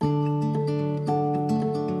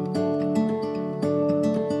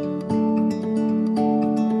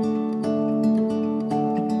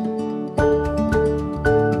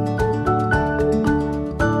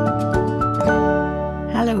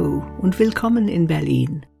willkommen in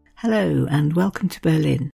Berlin. Hello and welcome to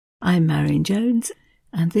Berlin. I'm Marion Jones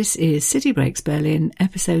and this is City Breaks Berlin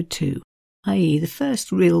episode 2, i.e. the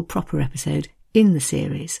first real proper episode in the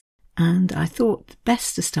series. And I thought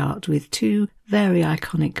best to start with two very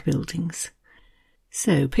iconic buildings.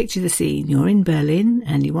 So picture the scene. You're in Berlin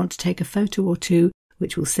and you want to take a photo or two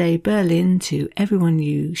which will say Berlin to everyone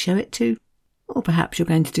you show it to. Or perhaps you're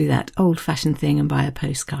going to do that old-fashioned thing and buy a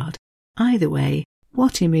postcard. Either way,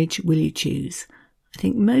 what image will you choose? I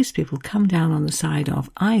think most people come down on the side of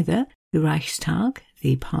either the Reichstag,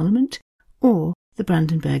 the Parliament, or the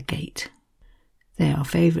Brandenburg Gate. They are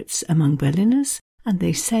favourites among Berliners, and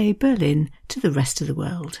they say Berlin to the rest of the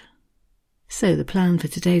world. So the plan for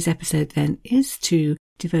today's episode then is to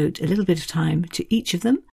devote a little bit of time to each of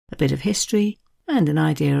them, a bit of history, and an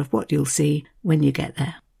idea of what you'll see when you get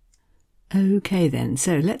there. Okay then,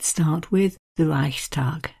 so let's start with the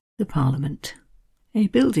Reichstag, the Parliament. A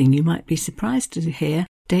building you might be surprised to hear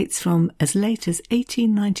dates from as late as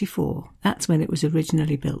 1894. That's when it was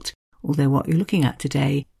originally built, although what you're looking at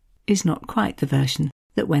today is not quite the version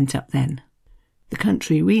that went up then. The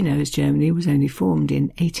country we know as Germany was only formed in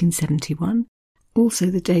 1871, also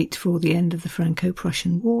the date for the end of the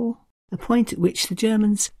Franco-Prussian War, a point at which the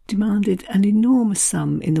Germans demanded an enormous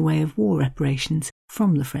sum in the way of war reparations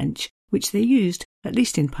from the French, which they used, at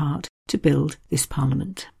least in part, to build this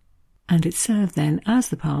parliament. And it served then as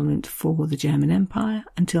the parliament for the German Empire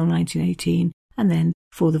until 1918, and then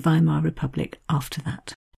for the Weimar Republic after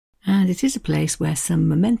that. And it is a place where some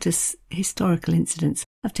momentous historical incidents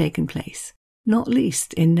have taken place, not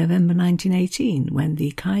least in November 1918, when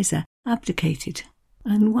the Kaiser abdicated,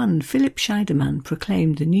 and one Philipp Scheidemann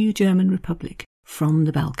proclaimed the new German Republic from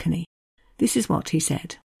the balcony. This is what he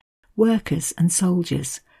said: "Workers and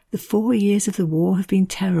soldiers, the 4 years of the war have been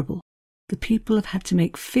terrible. The people have had to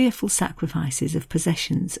make fearful sacrifices of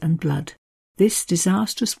possessions and blood. This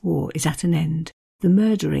disastrous war is at an end. The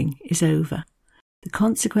murdering is over. The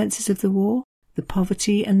consequences of the war, the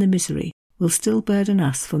poverty and the misery, will still burden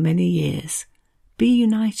us for many years. Be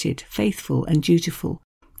united, faithful and dutiful.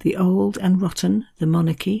 The old and rotten, the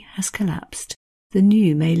monarchy, has collapsed. The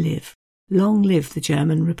new may live. Long live the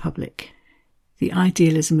German Republic." The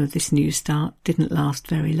idealism of this new start didn't last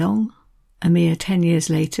very long. A mere 10 years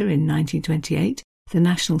later, in 1928, the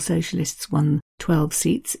National Socialists won 12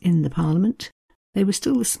 seats in the Parliament. They were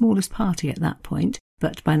still the smallest party at that point,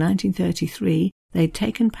 but by 1933 they'd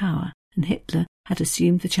taken power and Hitler had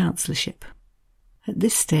assumed the chancellorship. At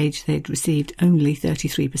this stage they'd received only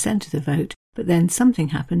 33% of the vote, but then something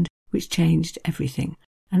happened which changed everything,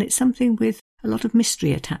 and it's something with a lot of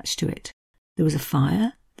mystery attached to it. There was a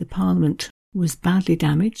fire, the Parliament was badly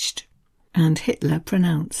damaged, and Hitler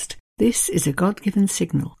pronounced, "This is a God-given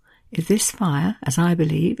signal. If this fire, as I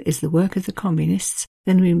believe, is the work of the communists,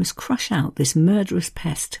 then we must crush out this murderous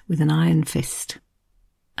pest with an iron fist."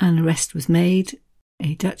 An arrest was made.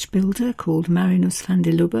 A Dutch builder called Marinus van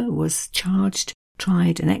der Lubbe was charged,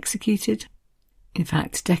 tried and executed. In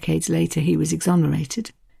fact, decades later he was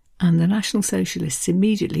exonerated, and the National Socialists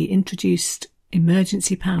immediately introduced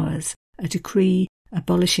emergency powers, a decree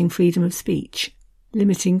abolishing freedom of speech,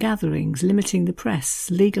 limiting gatherings, limiting the press,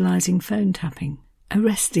 legalising phone tapping,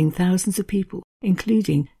 arresting thousands of people,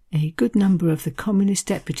 including a good number of the communist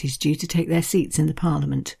deputies due to take their seats in the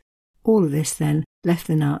Parliament. All of this then left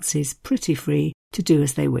the Nazis pretty free to do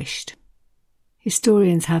as they wished.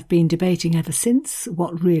 Historians have been debating ever since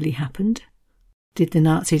what really happened. Did the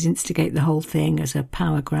Nazis instigate the whole thing as a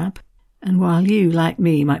power grab? And while you, like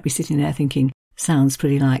me, might be sitting there thinking, sounds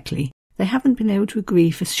pretty likely, they haven't been able to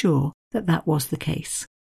agree for sure that that was the case.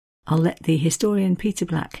 I'll let the historian Peter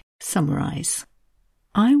Black summarise.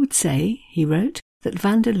 "I would say," he wrote, "that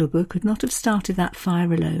van der Lubbe could not have started that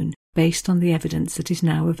fire alone, based on the evidence that is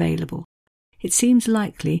now available. It seems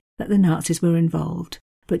likely that the Nazis were involved,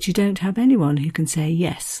 but you don't have anyone who can say,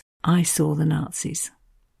 yes, I saw the Nazis."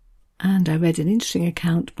 And I read an interesting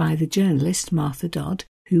account by the journalist Martha Dodd,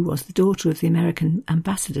 who was the daughter of the American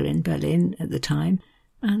ambassador in Berlin at the time,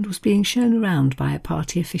 and was being shown around by a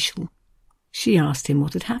party official. She asked him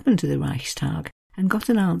what had happened to the Reichstag, and got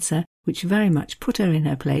an answer which very much put her in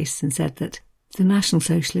her place and said that the National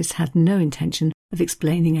Socialists had no intention of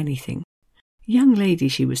explaining anything. "Young lady,"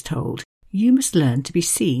 she was told, "you must learn to be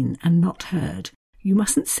seen and not heard. You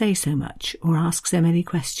mustn't say so much or ask so many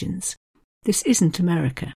questions. This isn't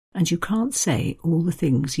America, and you can't say all the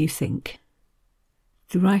things you think."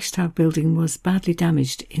 The Reichstag building was badly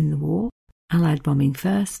damaged in the war, Allied bombing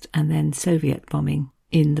first and then Soviet bombing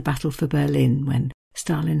in the Battle for Berlin when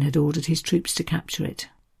Stalin had ordered his troops to capture it.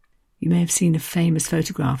 You may have seen a famous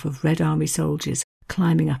photograph of Red Army soldiers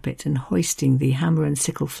climbing up it and hoisting the hammer and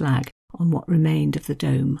sickle flag on what remained of the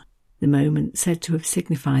dome, the moment said to have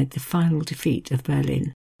signified the final defeat of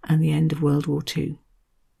Berlin and the end of World War II.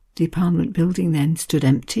 The Parliament building then stood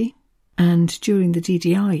empty, and during the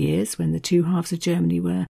DDR years, when the two halves of Germany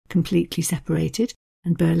were completely separated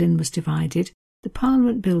and Berlin was divided, the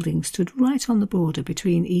Parliament building stood right on the border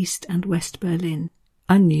between East and West Berlin,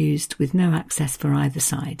 unused with no access for either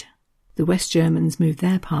side. The West Germans moved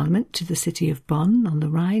their parliament to the city of Bonn on the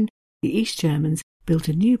Rhine. The East Germans built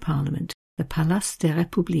a new parliament, the Palast der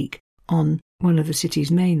Republik, on one of the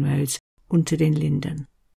city's main roads, Unter den Linden.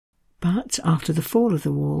 But after the fall of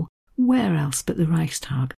the wall, where else but the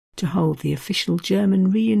Reichstag to hold the official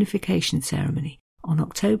German reunification ceremony on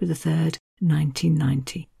October the 3rd,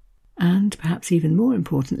 1990. And perhaps even more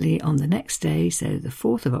importantly, on the next day, so the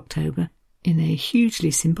 4th of October, in a hugely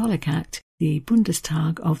symbolic act, the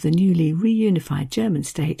Bundestag of the newly reunified German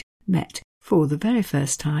state met for the very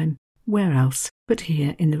first time, where else but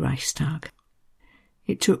here in the Reichstag.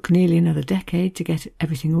 It took nearly another decade to get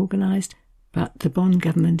everything organised, but the Bonn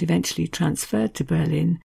government eventually transferred to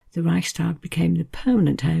Berlin. The Reichstag became the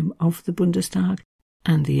permanent home of the Bundestag,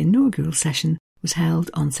 and the inaugural session was held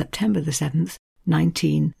on September the 7th,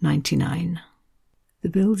 1999. The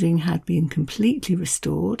building had been completely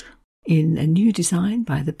restored in a new design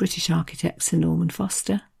by the British architect Sir Norman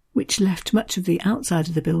Foster, which left much of the outside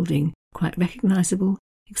of the building quite recognisable,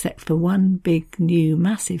 except for one big new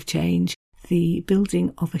massive change, the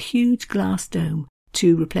building of a huge glass dome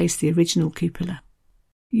to replace the original cupola.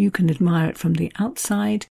 You can admire it from the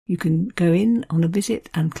outside, you can go in on a visit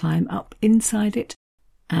and climb up inside it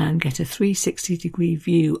and get a 360-degree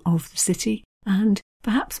view of the city, and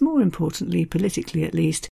perhaps more importantly, politically at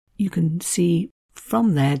least, you can see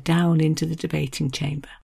from there down into the debating chamber.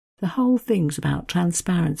 The whole thing's about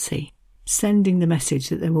transparency, sending the message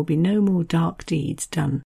that there will be no more dark deeds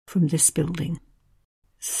done from this building.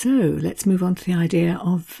 So let's move on to the idea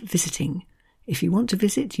of visiting. If you want to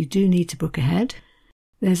visit, you do need to book ahead.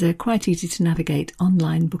 There's a quite easy to navigate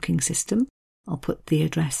online booking system. I'll put the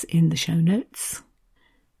address in the show notes.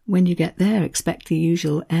 When you get there, expect the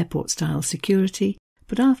usual airport-style security,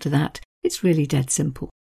 but after that, it's really dead simple.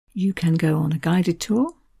 You can go on a guided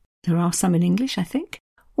tour. There are some in English, I think,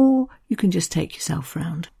 or you can just take yourself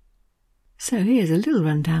round. So here's a little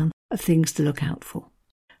rundown of things to look out for.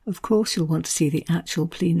 Of course, you'll want to see the actual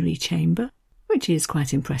plenary chamber, which is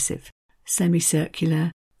quite impressive.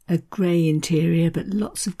 Semicircular, a grey interior but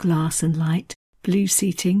lots of glass and light, blue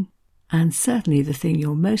seating, and certainly the thing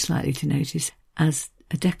you're most likely to notice as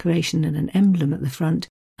a decoration and an emblem at the front,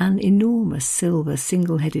 an enormous silver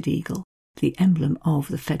single-headed eagle, the emblem of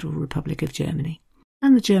the Federal Republic of Germany.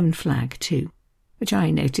 And the German flag too, which I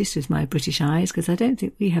noticed with my British eyes because I don't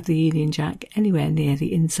think we have the Union Jack anywhere near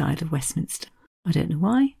the inside of Westminster. I don't know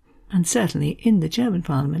why, and certainly in the German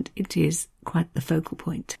Parliament it is quite the focal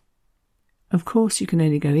point. Of course, you can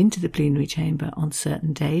only go into the plenary chamber on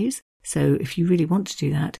certain days, so if you really want to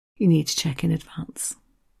do that, you need to check in advance.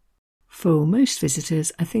 For most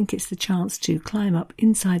visitors, I think it's the chance to climb up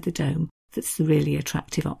inside the dome that's the really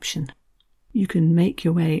attractive option. You can make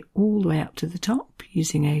your way all the way up to the top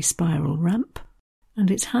using a spiral ramp,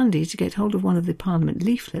 and it's handy to get hold of one of the Parliament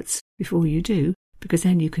leaflets before you do, because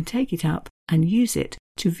then you can take it up and use it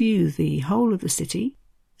to view the whole of the city,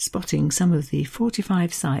 spotting some of the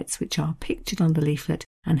 45 sites which are pictured on the leaflet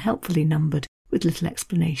and helpfully numbered with little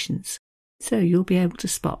explanations. So you'll be able to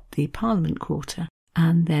spot the Parliament Quarter,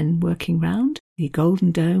 and then working round the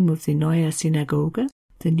Golden Dome of the Neue Synagoge,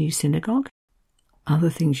 the new synagogue. Other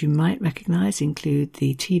things you might recognise include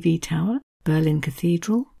the TV Tower, Berlin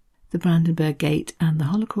Cathedral, the Brandenburg Gate and the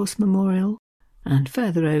Holocaust Memorial, and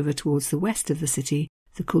further over towards the west of the city,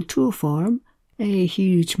 the Kulturforum, a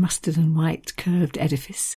huge mustard and white curved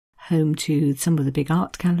edifice, home to some of the big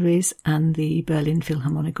art galleries and the Berlin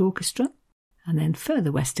Philharmonic Orchestra. And then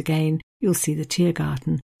further west again, you'll see the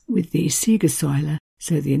Tiergarten with the Siegessäule,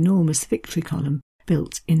 so the enormous victory column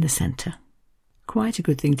built in the centre. Quite a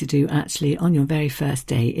good thing to do actually on your very first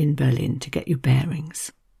day in Berlin to get your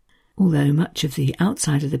bearings. Although much of the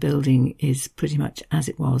outside of the building is pretty much as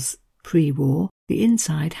it was pre-war, the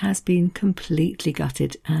inside has been completely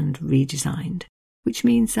gutted and redesigned, which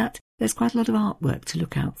means that there's quite a lot of artwork to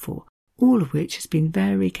look out for, all of which has been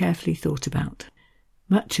very carefully thought about.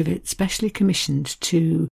 Much of it specially commissioned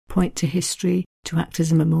to point to history, to act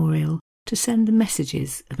as a memorial, to send the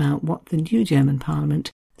messages about what the new German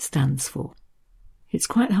Parliament stands for. It's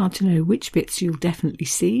quite hard to know which bits you'll definitely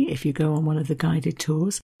see if you go on one of the guided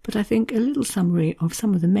tours, but I think a little summary of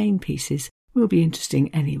some of the main pieces will be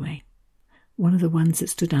interesting anyway. One of the ones that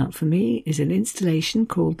stood out for me is an installation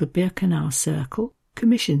called the Birkenau Circle,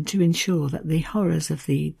 commissioned to ensure that the horrors of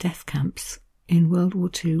the death camps in World War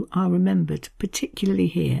II are remembered, particularly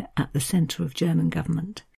here at the centre of German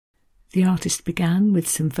government. The artist began with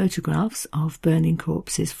some photographs of burning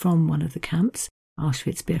corpses from one of the camps,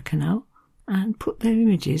 Auschwitz-Birkenau, and put their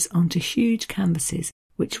images onto huge canvases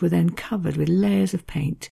which were then covered with layers of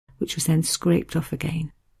paint, which was then scraped off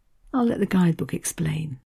again. I'll let the guidebook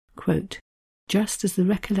explain. Quote, "Just as the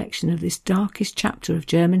recollection of this darkest chapter of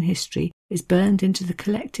German history is burned into the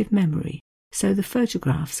collective memory, so the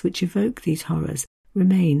photographs which evoke these horrors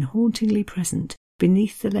remain hauntingly present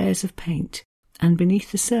beneath the layers of paint and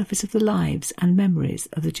beneath the surface of the lives and memories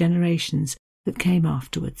of the generations that came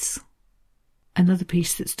afterwards." Another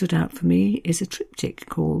piece that stood out for me is a triptych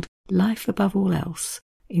called Life Above All Else,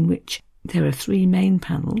 in which there are 3 main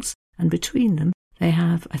panels, and between them they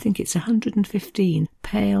have, I think it's 115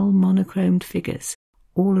 pale monochromed figures,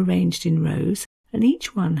 all arranged in rows, and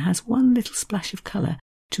each one has one little splash of colour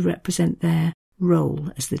to represent their role,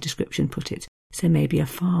 as the description put it, so maybe a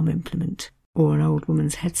farm implement or an old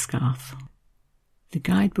woman's headscarf. The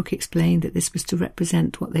guidebook explained that this was to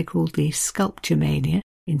represent what they called the sculpture mania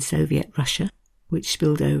in Soviet Russia, which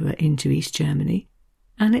spilled over into East Germany,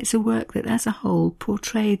 and it's a work that as a whole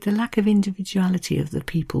portrayed the lack of individuality of the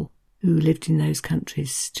people who lived in those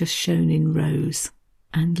countries, just shown in rows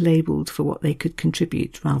and labelled for what they could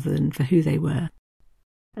contribute rather than for who they were.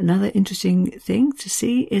 Another interesting thing to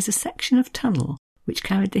see is a section of tunnel which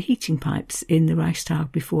carried the heating pipes in the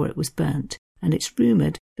Reichstag before it was burnt, and it's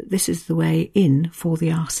rumoured that this is the way in for the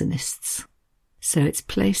arsonists. So it's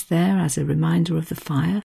placed there as a reminder of the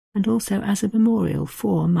fire and also as a memorial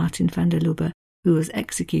for Martin van der Lubbe, who was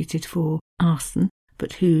executed for arson,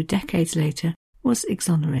 but who decades later was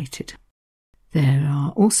exonerated. There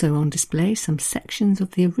are also on display some sections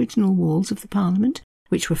of the original walls of the Parliament,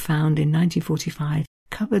 which were found in 1945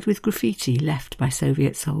 covered with graffiti left by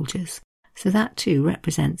Soviet soldiers. So that too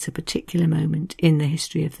represents a particular moment in the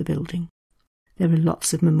history of the building. There are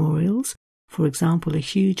lots of memorials, for example a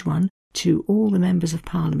huge one to all the members of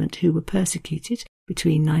Parliament who were persecuted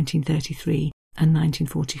between 1933 and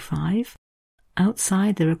 1945.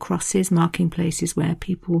 Outside there are crosses marking places where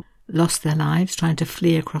people lost their lives trying to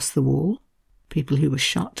flee across the wall, people who were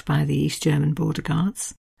shot by the East German border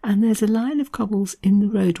guards, and there's a line of cobbles in the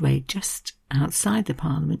roadway just outside the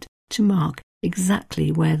Parliament to mark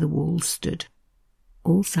exactly where the walls stood.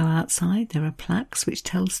 Also outside there are plaques which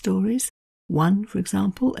tell stories. One, for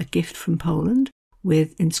example, a gift from Poland,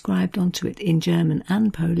 with inscribed onto it in German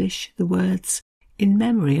and Polish the words, "In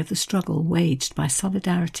memory of the struggle waged by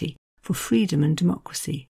Solidarity for freedom and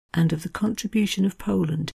democracy, and of the contribution of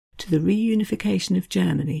Poland to the reunification of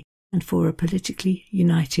Germany and for a politically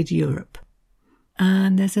united Europe."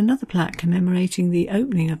 And there's another plaque commemorating the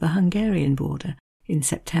opening of the Hungarian border in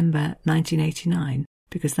September 1989,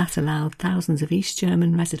 because that allowed thousands of East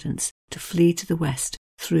German residents to flee to the west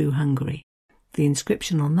through Hungary. The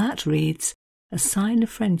inscription on that reads, "A sign of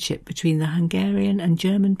friendship between the Hungarian and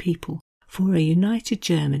German people for a united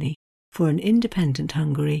Germany, for an independent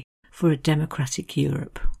Hungary, for a democratic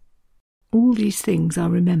Europe." All these things are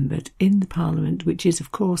remembered in the Parliament, which is,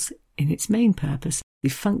 of course, in its main purpose, the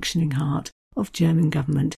functioning heart of German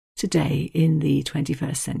government today in the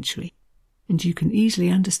 21st century. And you can easily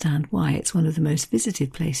understand why it's one of the most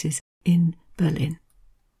visited places in Berlin.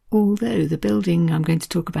 Although the building I'm going to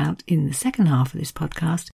talk about in the second half of this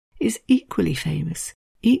podcast is equally famous,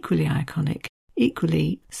 equally iconic,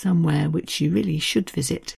 equally somewhere which you really should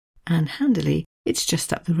visit, and handily, it's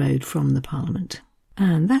just up the road from the Parliament.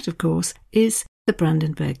 And that, of course, is the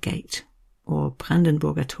Brandenburg Gate, or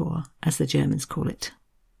Brandenburger Tor, as the Germans call it.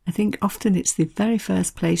 I think often it's the very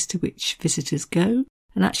first place to which visitors go,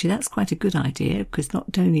 and actually that's quite a good idea, because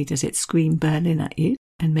not only does it scream Berlin at you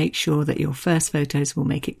and make sure that your first photos will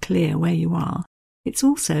make it clear where you are, it's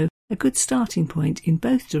also a good starting point in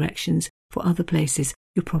both directions for other places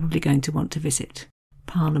you're probably going to want to visit.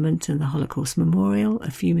 Parliament and the Holocaust Memorial,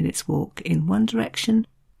 a few minutes walk in one direction.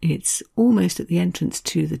 It's almost at the entrance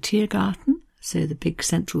to the Tiergarten, so the big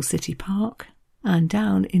central city park, and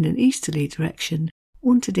down in an easterly direction,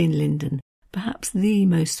 Unter den Linden, perhaps the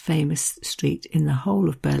most famous street in the whole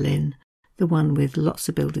of Berlin, the one with lots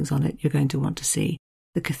of buildings on it you're going to want to see,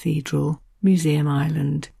 the Cathedral, Museum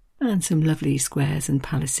Island, and some lovely squares and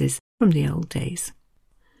palaces from the old days.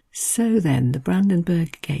 So then, the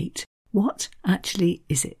Brandenburg Gate, what actually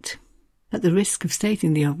is it? At the risk of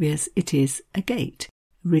stating the obvious, it is a gate.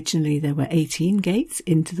 Originally there were 18 gates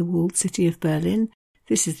into the walled city of Berlin.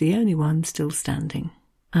 This is the only one still standing.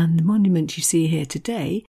 And the monument you see here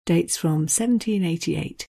today dates from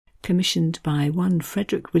 1788, commissioned by one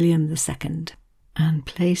Frederick William II. and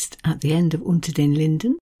placed at the end of Unter den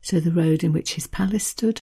Linden, so the road in which his palace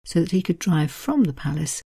stood, so that he could drive from the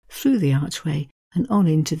palace through the archway and on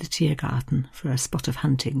into the Tiergarten for a spot of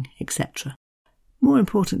hunting, etc. More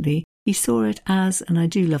importantly, he saw it as, and I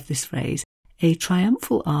do love this phrase, a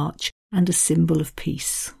triumphal arch and a symbol of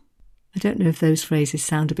peace. I don't know if those phrases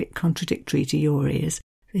sound a bit contradictory to your ears.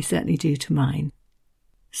 They certainly do to mine.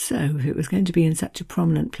 So, if it was going to be in such a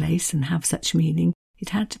prominent place and have such meaning, it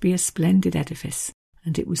had to be a splendid edifice,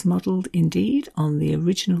 and it was modelled indeed on the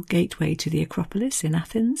original gateway to the Acropolis in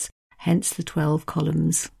Athens, hence the 12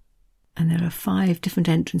 columns. And there are 5 different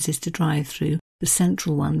entrances to drive through, the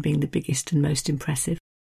central one being the biggest and most impressive.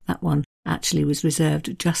 That one actually was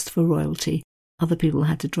reserved just for royalty. Other people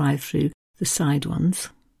had to drive through the side ones.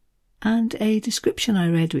 And a description I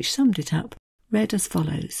read which summed it up read as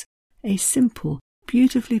follows: a simple,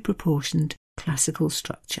 beautifully proportioned classical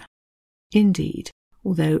structure. Indeed,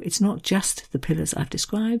 although it's not just the pillars I've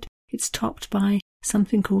described, it's topped by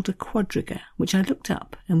something called a quadriga, which I looked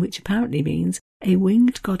up and which apparently means a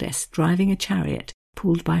winged goddess driving a chariot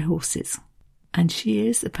pulled by horses. And she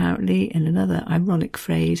is, apparently, in another ironic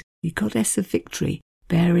phrase, the goddess of victory,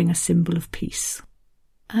 bearing a symbol of peace.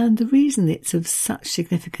 And the reason it's of such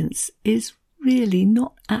significance is really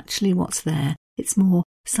not actually what's there. It's more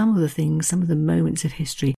some of the things, some of the moments of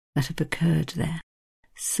history that have occurred there.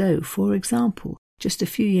 So, for example, just a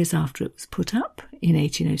few years after it was put up, in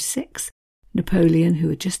 1806, Napoleon, who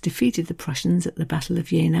had just defeated the Prussians at the Battle of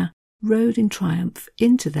Jena, rode in triumph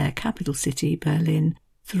into their capital city, Berlin,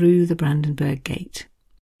 through the Brandenburg Gate.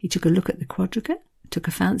 He took a look at the quadriga, took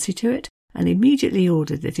a fancy to it, and immediately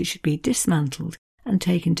ordered that it should be dismantled and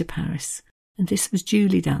taken to Paris. And this was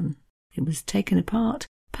duly done. It was taken apart,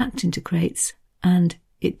 packed into crates, and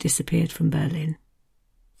it disappeared from Berlin.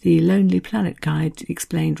 The Lonely Planet Guide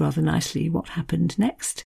explained rather nicely what happened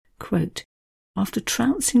next. Quote, "After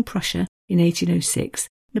trouncing Prussia in 1806,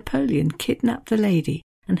 Napoleon kidnapped the lady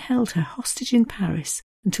and held her hostage in Paris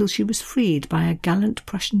until she was freed by a gallant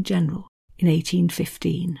Prussian general in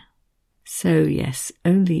 1815. So yes,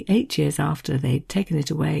 only 8 years after they'd taken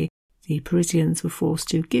it away, the Parisians were forced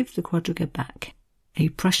to give the quadriga back. A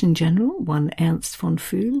Prussian general, one Ernst von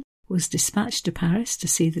Pfuel, was dispatched to Paris to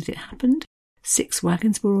see that it happened. 6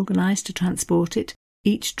 wagons were organised to transport it,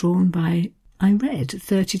 each drawn by, I read,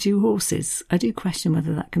 32 horses. I do question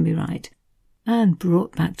whether that can be right. And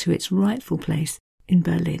brought back to its rightful place in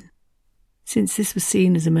Berlin. Since this was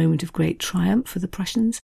seen as a moment of great triumph for the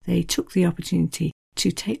Prussians, they took the opportunity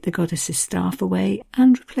to take the goddess's staff away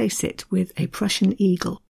and replace it with a Prussian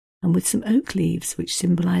eagle, and with some oak leaves which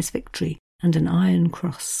symbolise victory, and an iron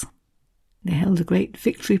cross. They held a great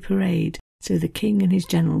victory parade, so the king and his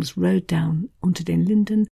generals rode down Unter den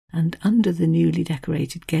Linden and under the newly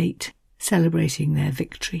decorated gate, celebrating their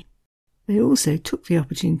victory. They also took the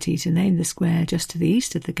opportunity to name the square just to the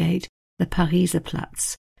east of the gate the Pariser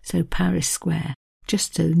Platz, so Paris Square,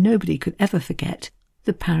 just so nobody could ever forget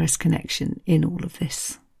the Paris connection in all of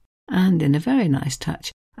this. And in a very nice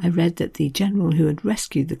touch, I read that the general who had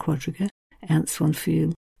rescued the quadriga, Ernst von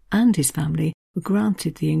Pfuel, and his family were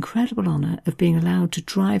granted the incredible honour of being allowed to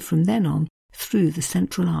drive from then on through the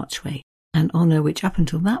central archway, an honour which up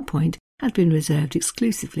until that point had been reserved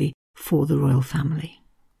exclusively for the royal family.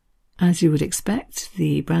 As you would expect,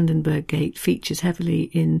 the Brandenburg Gate features heavily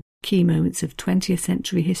in key moments of 20th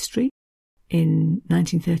century history. In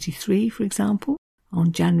 1933, for example,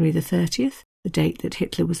 on January the 30th, the date that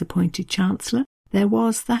Hitler was appointed Chancellor, there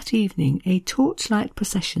was that evening a torchlight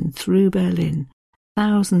procession through Berlin,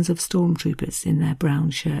 thousands of stormtroopers in their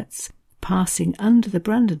brown shirts, passing under the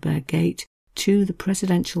Brandenburg Gate to the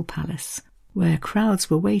presidential palace, where crowds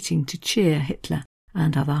were waiting to cheer Hitler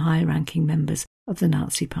and other high-ranking members of the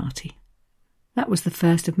Nazi Party. That was the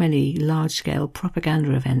first of many large-scale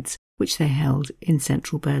propaganda events which they held in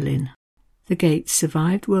central Berlin. The gate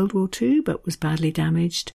survived World War II but was badly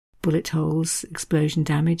damaged, bullet holes, explosion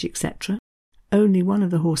damage, etc. Only one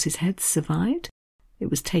of the horses' heads survived. It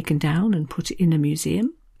was taken down and put in a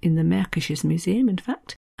museum, in the Märkisches Museum in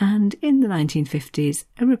fact, and in the 1950s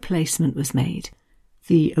a replacement was made.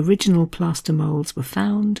 The original plaster moulds were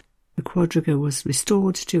found, the quadriga was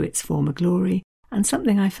restored to its former glory, and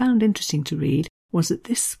something I found interesting to read was that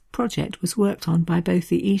this project was worked on by both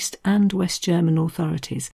the East and West German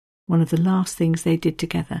authorities, one of the last things they did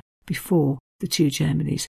together before the two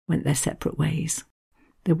Germanys went their separate ways.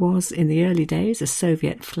 There was, in the early days, a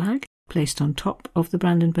Soviet flag placed on top of the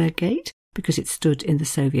Brandenburg Gate because it stood in the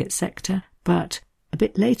Soviet sector, but a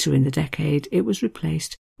bit later in the decade it was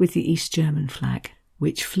replaced with the East German flag,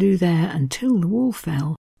 which flew there until the wall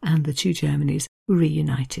fell and the two Germanys were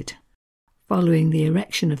reunited. Following the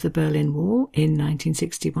erection of the Berlin Wall in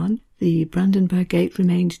 1961, the Brandenburg Gate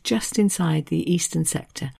remained just inside the eastern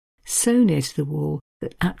sector, so near to the wall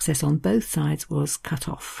that access on both sides was cut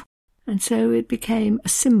off. And so it became a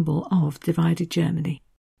symbol of divided Germany.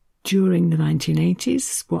 During the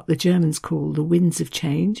 1980s, what the Germans call the winds of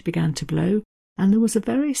change began to blow, and there was a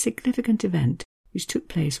very significant event which took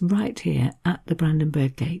place right here at the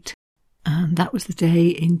Brandenburg Gate. And that was the day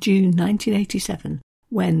in June 1987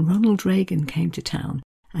 when Ronald Reagan came to town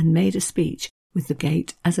and made a speech with the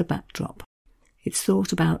gate as a backdrop. It's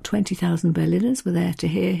thought about 20,000 Berliners were there to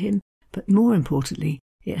hear him, but more importantly,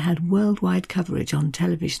 it had worldwide coverage on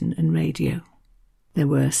television and radio. There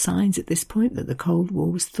were signs at this point that the Cold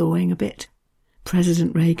War was thawing a bit.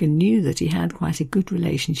 President Reagan knew that he had quite a good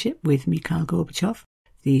relationship with Mikhail Gorbachev,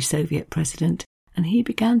 the Soviet president, and he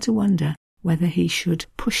began to wonder whether he should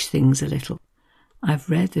push things a little.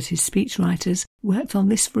 I've read that his speechwriters worked on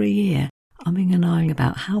this for a year, umming and ahhing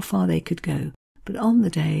about how far they could go, but on the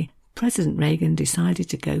day, President Reagan decided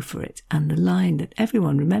to go for it, and the line that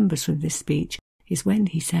everyone remembers from this speech is when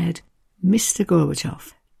he said, "Mr.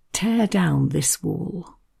 Gorbachev, tear down this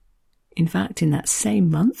wall." In fact, in that same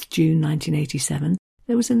month, June 1987,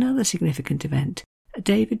 there was another significant event, a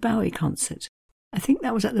David Bowie concert. I think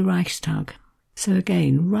that was at the Reichstag. So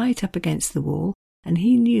again, right up against the wall, and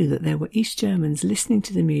he knew that there were East Germans listening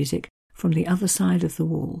to the music from the other side of the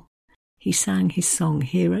wall. He sang his song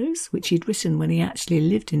Heroes, which he'd written when he actually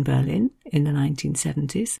lived in Berlin in the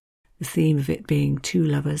 1970s, the theme of it being two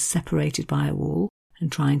lovers separated by a wall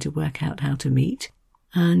and trying to work out how to meet.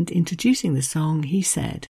 And introducing the song, he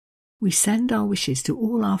said, "We send our wishes to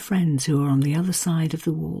all our friends who are on the other side of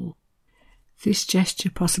the wall." This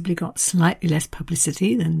gesture possibly got slightly less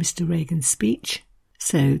publicity than Mr. Reagan's speech.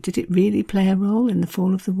 So, did it really play a role in the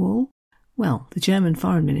fall of the wall? Well, the German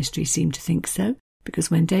Foreign Ministry seemed to think so, because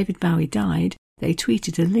when David Bowie died, they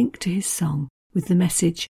tweeted a link to his song with the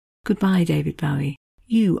message, "Goodbye, David Bowie.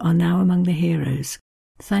 You are now among the heroes.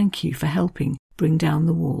 Thank you for helping bring down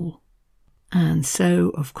the wall." And so,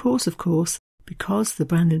 of course, because the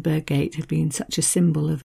Brandenburg Gate had been such a symbol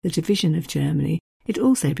of the division of Germany, it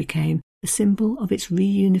also became a symbol of its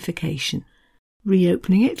reunification.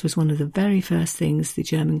 Reopening it was one of the very first things the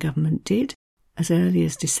German government did, as early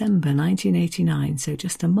as December 1989, so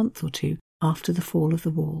just a month or two after the fall of the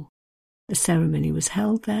wall. A ceremony was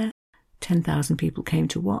held there, 10,000 people came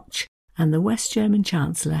to watch, and the West German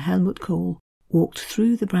Chancellor Helmut Kohl walked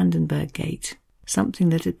through the Brandenburg Gate, something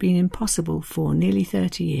that had been impossible for nearly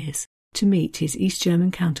 30 years, to meet his East German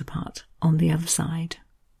counterpart on the other side.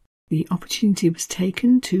 The opportunity was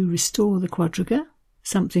taken to restore the quadriga,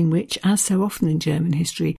 something which, as so often in German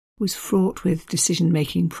history, was fraught with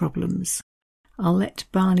decision-making problems. I'll let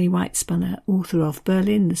Barney Whitespunner, author of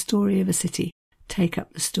Berlin, the Story of a City, take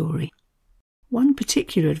up the story. One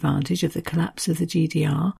particular advantage of the collapse of the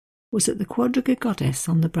GDR was that the quadriga goddess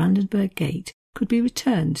on the Brandenburg Gate could be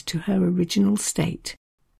returned to her original state.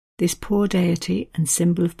 This poor deity and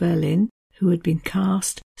symbol of Berlin, who had been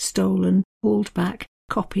cast, stolen, hauled back,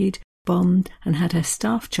 copied, bombed, and had her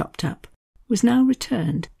staff chopped up, was now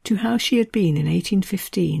returned to how she had been in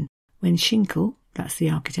 1815, when Schinkel, that's the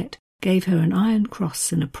architect, gave her an iron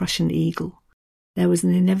cross and a Prussian eagle. There was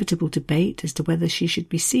an inevitable debate as to whether she should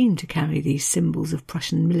be seen to carry these symbols of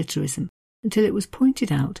Prussian militarism, until it was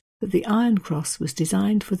pointed out that the Iron Cross was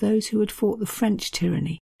designed for those who had fought the French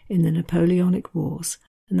tyranny in the Napoleonic Wars,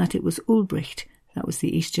 and that it was Ulbricht, that was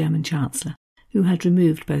the East German Chancellor, who had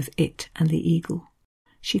removed both it and the eagle.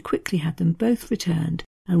 She quickly had them both returned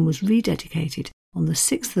and was rededicated on the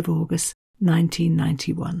 6th of August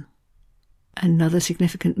 1991. Another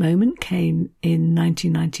significant moment came in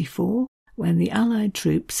 1994 when the Allied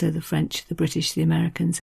troops, so the French, the British, the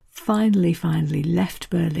Americans, finally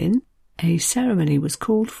left Berlin. A ceremony was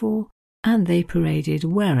called for, and they paraded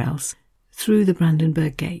where else? Through the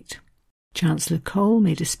Brandenburg Gate. Chancellor Kohl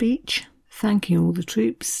made a speech thanking all the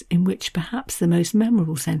troops, in which perhaps the most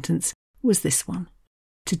memorable sentence was this one: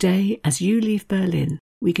 "Today, as you leave Berlin,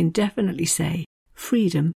 we can definitely say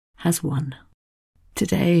freedom has won."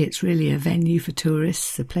 Today it's really a venue for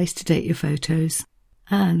tourists, a place to take your photos,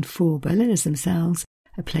 and for Berliners themselves,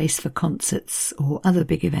 a place for concerts or other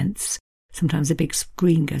big events. Sometimes a big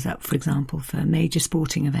screen goes up, for example, for major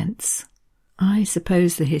sporting events. I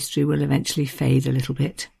suppose the history will eventually fade a little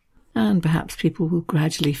bit, and perhaps people will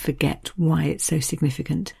gradually forget why it's so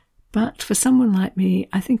significant. But for someone like me,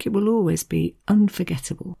 I think it will always be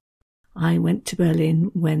unforgettable. I went to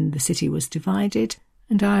Berlin when the city was divided,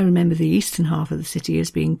 and I remember the eastern half of the city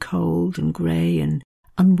as being cold and grey and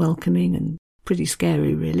unwelcoming and pretty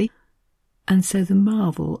scary, really. And so the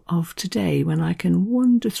marvel of today, when I can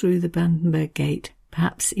wander through the Brandenburg Gate,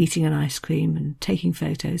 perhaps eating an ice cream and taking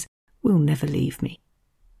photos, will never leave me.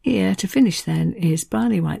 Here, to finish then, is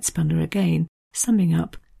Barney White-Spunner again, summing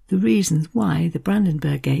up the reasons why the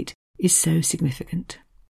Brandenburg Gate is so significant.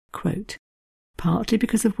 Quote, partly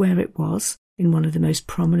because of where it was, in one of the most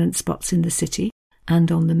prominent spots in the city,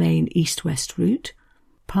 and on the main east-west route,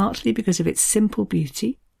 partly because of its simple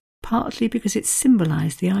beauty, partly because it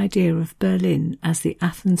symbolised the idea of Berlin as the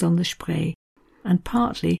Athens on the Spree, and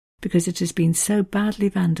partly because it has been so badly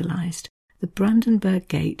vandalised, the Brandenburg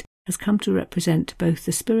Gate has come to represent both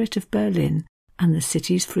the spirit of Berlin and the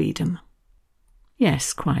city's freedom.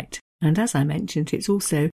 Yes, quite, and as I mentioned, it's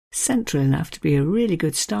also central enough to be a really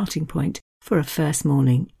good starting point for a first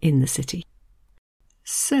morning in the city.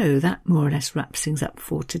 So that more or less wraps things up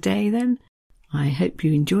for today then. I hope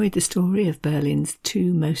you enjoyed the story of Berlin's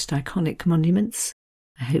two most iconic monuments.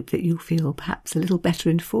 I hope that you'll feel perhaps a little better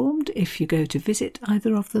informed if you go to visit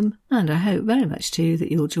either of them, and I hope very much too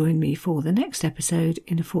that you'll join me for the next episode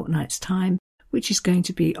in a fortnight's time, which is going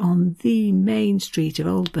to be on the main street of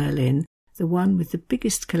Old Berlin, the one with the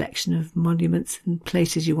biggest collection of monuments and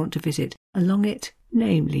places you want to visit along it,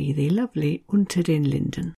 namely the lovely Unter den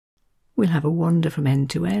Linden. We'll have a wander from end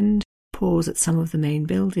to end, pause at some of the main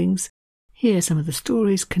buildings, hear some of the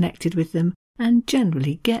stories connected with them, and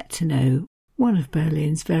generally get to know one of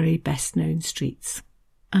Berlin's very best-known streets.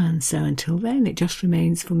 And so until then, it just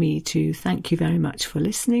remains for me to thank you very much for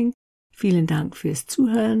listening, vielen Dank fürs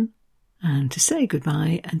Zuhören, and to say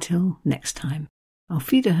goodbye until next time.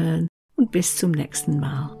 Auf Wiederhören und bis zum nächsten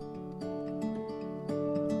Mal.